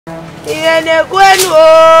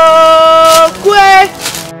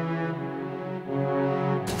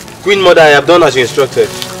Queen Mother, I have done as you instructed.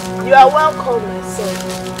 You are welcome, my son.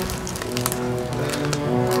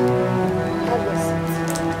 Have a seat.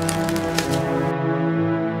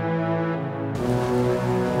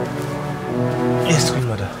 Yes, Queen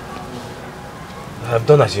Mother. I have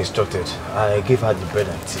done as you instructed. I gave her the bread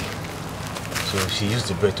and tea. So she used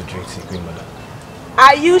the bread to drink tea, Queen Mother.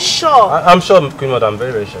 Are you sure? I'm sure, Queen Mother. I'm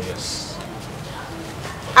very, very sure, yes.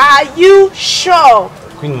 Are you sure?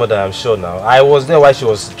 Queen Mother, I'm sure now. I was there while she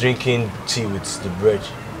was drinking tea with the bread.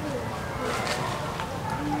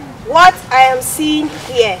 What I am seeing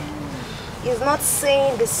here is not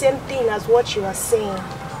saying the same thing as what you are saying.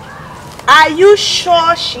 Are you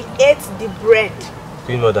sure she ate the bread?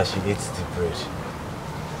 Queen Mother, she ate the bread.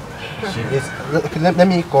 She ate... Let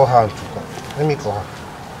me call her. Let me call her.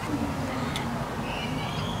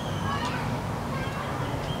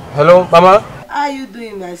 Hello, Mama? How are you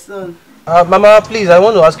doing, my son? Mama, please, I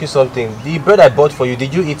want to ask you something. The bread I bought for you,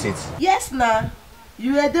 did you eat it? Yes, nah.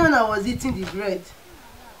 You were there when I was eating the bread.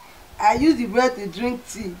 I used the bread to drink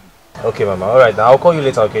tea. Okay, Mama. Alright, now I'll call you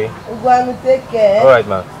later, okay? Ugwanu, take care. Alright,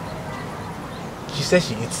 ma. She says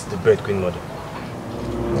she eats the bread, Queen Mother.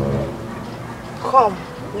 Come,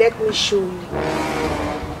 let me show you.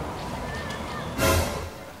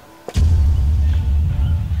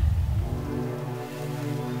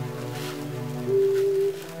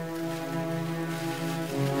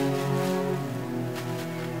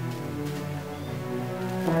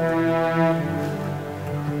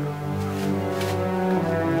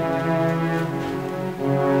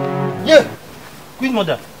 Yeah! Queen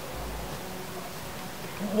Mother!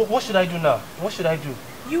 What should I do now? What should I do?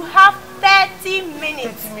 You have 30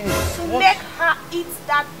 minutes, 30 minutes. to What? make her eat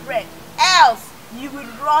that bread. Else, you will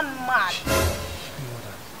run mad.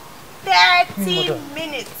 30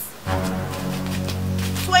 minutes.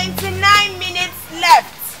 29 minutes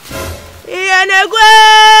left.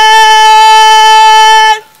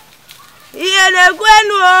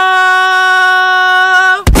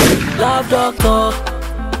 Love Doctor.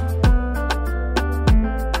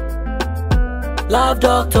 Love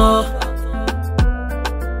Doctor.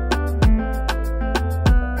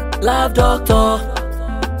 Love Doctor.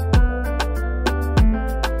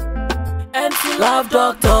 MC Love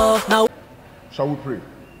Doctor. Now, shall we pray?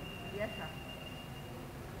 Yes, sir.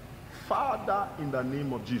 Father, in the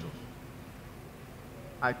name of Jesus,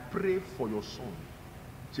 I pray for your son,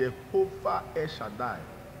 Jehovah El Shaddai.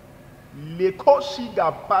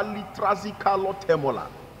 Lekoshiga Bali Trazikalo Temola.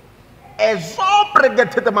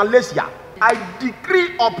 Ezobregetete Malaysia. I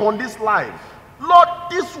decree upon this life, Lord,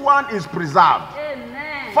 this one is preserved.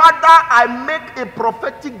 Amen. Father, I make a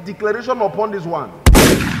prophetic declaration upon this one.